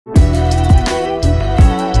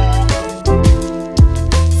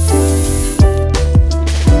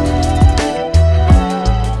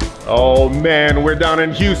down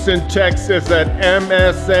in Houston, Texas at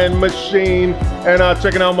MSM Machine, and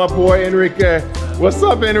checking out my boy Enrique. What's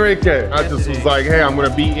up, Enrique? I just was like, hey, I'm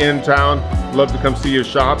gonna be in town. Love to come see your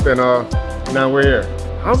shop, and now we're here.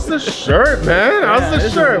 How's the shirt, man? How's the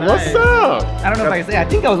shirt? Nice. What's up? I don't know if I can say, I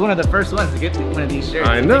think I was one of the first ones to get one of these shirts.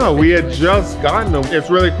 I know, we had just gotten them. It's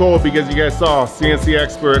really cool because you guys saw CNC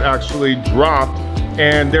Expert actually dropped,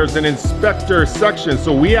 and there's an inspector section.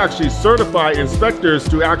 So we actually certify inspectors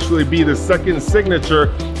to actually be the second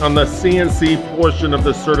signature on the CNC portion of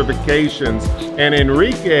the certifications. And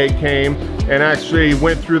Enrique came and actually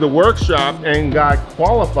went through the workshop and got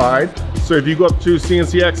qualified. So if you go up to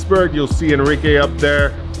CNC Expert, you'll see Enrique up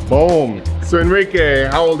there. Boom. So Enrique,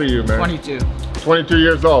 how old are you, man? 22. 22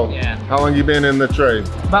 years old? Yeah. How long you been in the trade?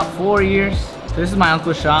 About 4 years. So this is my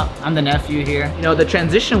uncle's shop. I'm the nephew here. You know, the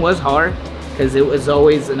transition was hard because it was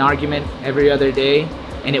always an argument every other day.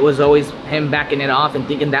 And it was always him backing it off and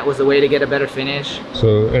thinking that was the way to get a better finish.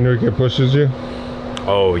 So Enrique pushes you?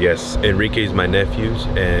 Oh yes, Enrique's my nephew,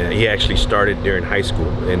 and he actually started during high school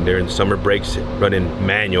and during summer breaks running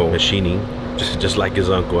manual machining, just like his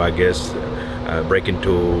uncle, I guess, breaking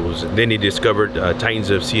tools. Then he discovered Titans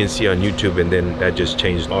of CNC on YouTube, and then that just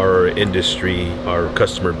changed our industry, our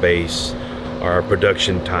customer base, our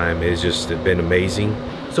production time. It's just been amazing.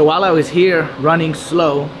 So while I was here running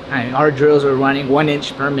slow, our drills were running 1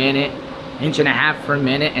 inch per minute, 1.5 inches per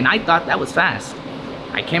minute, and I thought that was fast.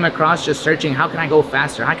 I came across just searching, how can I go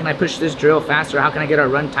faster? How can I push this drill faster? How can I get our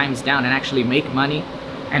run times down and actually make money?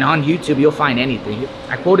 And on YouTube, you'll find anything.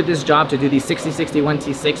 I quoted this job to do these 6061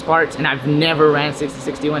 T6 parts, and I've never ran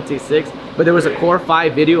 6061 T6, but there was a Core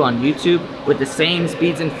 5 video on YouTube with the same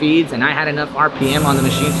speeds and feeds, and I had enough RPM on the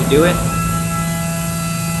machine to do it.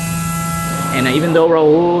 And even though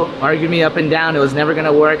Raul argued me up and down, it was never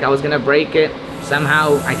gonna work, I was gonna break it,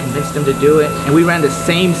 somehow I convinced him to do it. And we ran the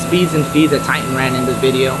same speeds and feeds that Titan ran in the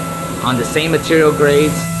video on the same material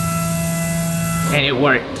grades, and it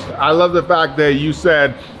worked. I love the fact that you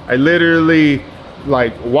said, I literally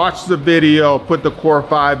like watched the video, put the Core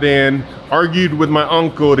 5 in, argued with my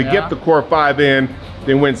uncle to get the Core 5 in,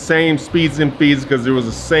 then went same speeds and feeds because it was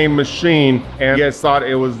the same machine, and you guys thought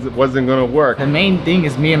it wasn't gonna work. The main thing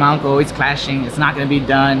is me and my uncle always clashing. It's not gonna be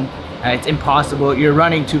done. It's impossible. You're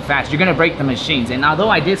running too fast. You're gonna break the machines. And although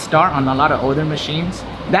I did start on a lot of older machines,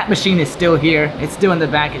 that machine is still here. It's still in the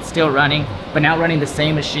back. It's still running. But now running the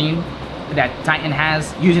same machine that Titan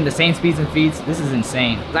has, using the same speeds and feeds, this is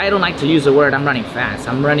insane. I don't like to use the word I'm running fast.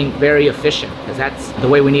 I'm running very efficient, because that's the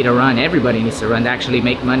way we need to run. Everybody needs to run to actually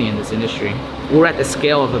make money in this industry. We're at the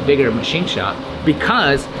scale of a bigger machine shop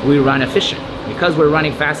because we run efficient. Because we're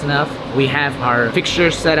running fast enough, we have our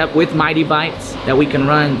fixtures set up with Mighty Bites that we can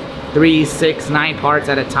run 3, 6, 9 parts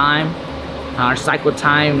at a time. Our cycle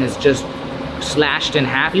time is just slashed in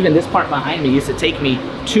half. Even this part behind me used to take me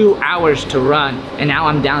 2 hours to run, and now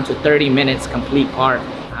I'm down to 30 minutes complete part.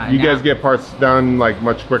 You guys get parts done like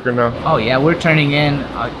much quicker now? Oh yeah, we're turning in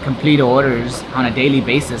complete orders on a daily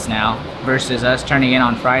basis now versus us turning in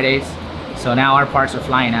on Fridays. So now our parts are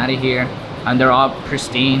flying out of here, and they're all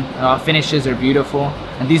pristine. All finishes are beautiful,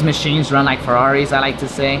 and these machines run like Ferraris, I like to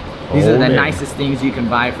say. These are the nicest things you can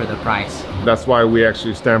buy for the price. That's why we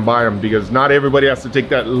actually stand by them, because not everybody has to take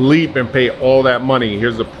that leap and pay all that money.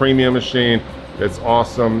 Here's a premium machine that's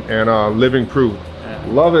awesome and living proof.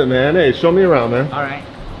 Love it, man. Hey, show me around, man. All right.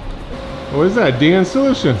 What is that? DN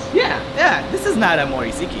Solutions? Yeah. This is not a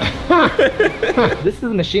Morisiki. This is a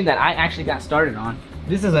machine that I actually got started on.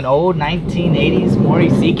 This is an old 1980s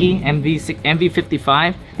Morisiki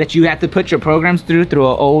MV55 that you have to put your programs through an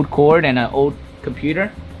old cord and an old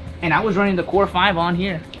computer. And I was running the Core 5 on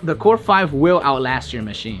here. The Core 5 will outlast your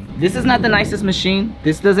machine. This is not the nicest machine.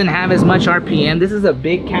 This doesn't have as much RPM. This is a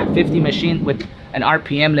big Cat 50 machine with an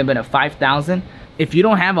RPM limit of 5,000. If you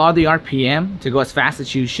don't have all the RPM to go as fast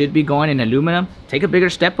as you should be going in aluminum, take a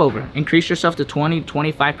bigger step over. Increase yourself to 20,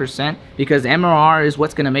 25%, because MRR is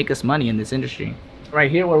what's gonna make us money in this industry.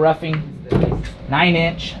 Right here, we're roughing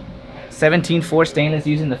 9-inch, 17.4 stainless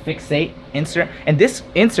using the fixate insert. And this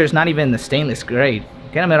insert is not even the stainless grade.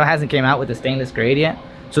 Kennametal hasn't came out with the stainless grade yet.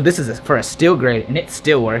 So this is for a steel grade, and it's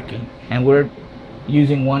still working. And we're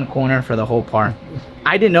using one corner for the whole part.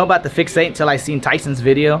 I didn't know about the fixate until I seen Tyson's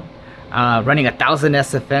video, running 1000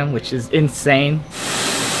 SFM, which is insane.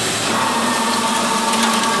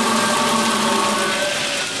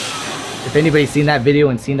 If anybody's seen that video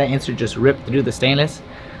and seen that insert just rip through the stainless,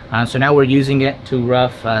 so now we're using it to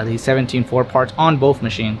rough these 17.4 parts on both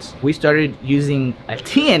machines. We started using a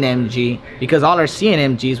TNMG because all our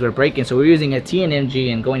CNMGs were breaking, so we're using a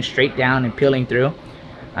TNMG and going straight down and peeling through.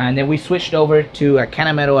 And then we switched over to a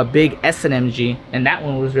Kennametal, a big SNMG, and that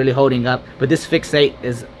one was really holding up. But this fixate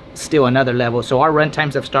is still another level. So our run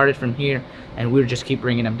times have started from here, and we'll just keep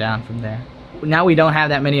bringing them down from there. Now we don't have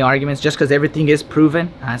that many arguments just because everything is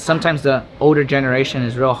proven. Sometimes the older generation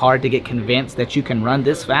is real hard to get convinced that you can run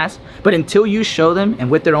this fast. But until you show them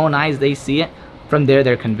and with their own eyes they see it, from there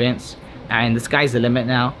they're convinced. And the sky's the limit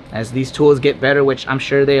now. As these tools get better, which I'm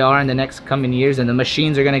sure they are in the next coming years, and the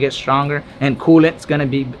machines are gonna get stronger, and coolant's gonna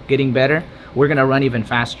be getting better, we're gonna run even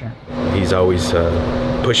faster. He's always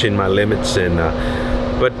pushing my limits, and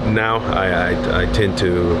but now I tend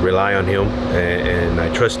to rely on him, and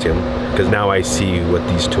I trust him, because now I see what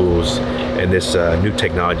these tools and this new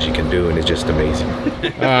technology can do, and it's just amazing.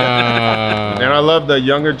 And I love the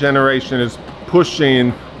younger generation is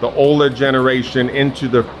pushing the older generation into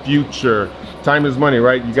the future. Time is money,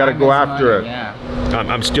 right? You got to go after it. Yeah.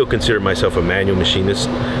 I'm still considering myself a manual machinist,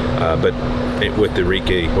 but with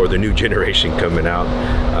Enrique or the new generation coming out,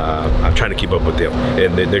 I'm trying to keep up with them,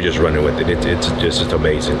 and they're just running with it. It's just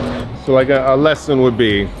amazing. So like a lesson would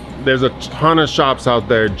be, there's a ton of shops out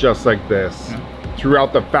there just like this.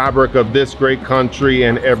 Throughout the fabric of this great country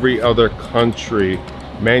and every other country,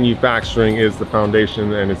 manufacturing is the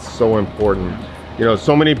foundation, and it's so important. You know,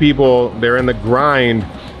 so many people, they're in the grind,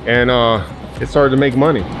 and it's hard to make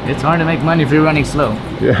money. It's hard to make money if you're running slow.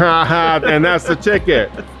 Yeah, and that's the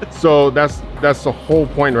ticket. So that's the whole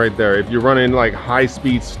point right there. If you're running like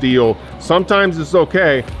high-speed steel, sometimes it's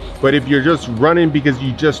okay, but if you're just running because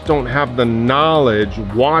you just don't have the knowledge,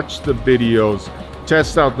 watch the videos,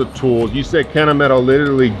 test out the tools. You said Kennametal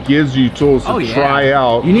literally gives you tools to try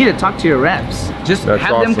out. You need to talk to your reps. Just That's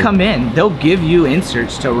have awesome. them come in. They'll give you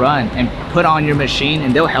inserts to run and put on your machine,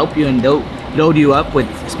 and they'll help you, and they'll load you up with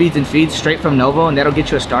speeds and feeds straight from Novo, and that'll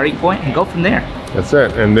get you a starting point and go from there. That's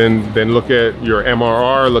it. And then look at your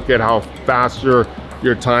MRR, look at how fast your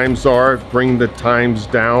times are, bring the times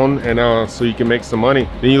down, and so you can make some money.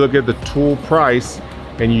 Then you look at the tool price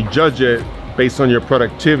and you judge it based on your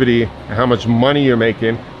productivity and how much money you're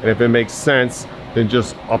making, and if it makes sense, then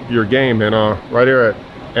just up your game. And right here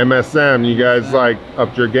at MSM, you guys like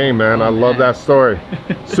upped your game, man. I love that story.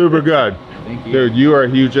 Super good. Thank you. Dude, you are a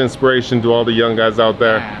huge inspiration to all the young guys out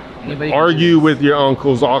there. Yeah. Argue with your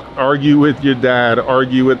uncles, argue with your dad,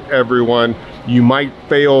 argue with everyone. You might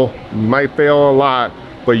fail a lot,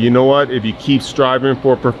 but you know what? If you keep striving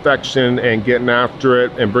for perfection and getting after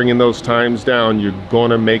it and bringing those times down, you're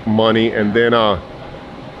gonna make money, and then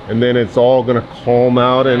it's all gonna calm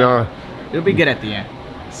out, and it'll be good at the end.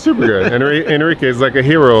 super good. Enrique is like a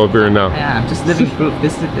hero over here now. Yeah, I'm just living proof.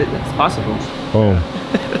 It's possible. Oh.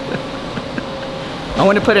 I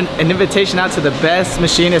want to put an invitation out to the best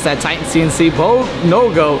machinist at Titan CNC, Beau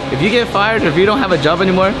Nogo. If you get fired or if you don't have a job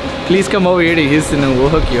anymore, please come over here to Houston and we'll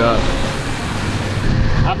hook you up.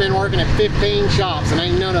 I've been working at 15 shops and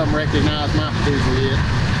ain't none of them recognize my producer yet.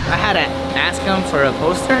 I had to ask him for a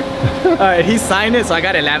poster. He signed it, so I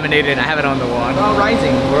got it laminated and I have it on the wall. We're all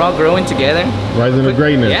rising. We're all growing together. Rising to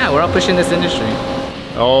greatness. Yeah, we're all pushing this industry.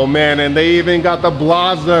 Oh man, and they even got the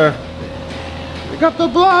blazer. They got the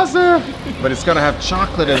blazer, but it's gonna have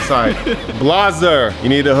chocolate inside. Blazer. You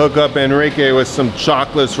need to hook up Enrique with some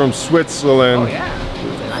chocolates from Switzerland. Oh yeah.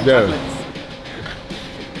 I like Dude. chocolates.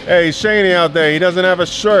 Hey, Shaney out there, he doesn't have a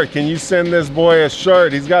shirt. Can you send this boy a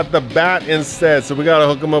shirt? He's got the bat instead, so we gotta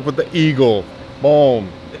hook him up with the eagle.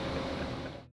 Boom.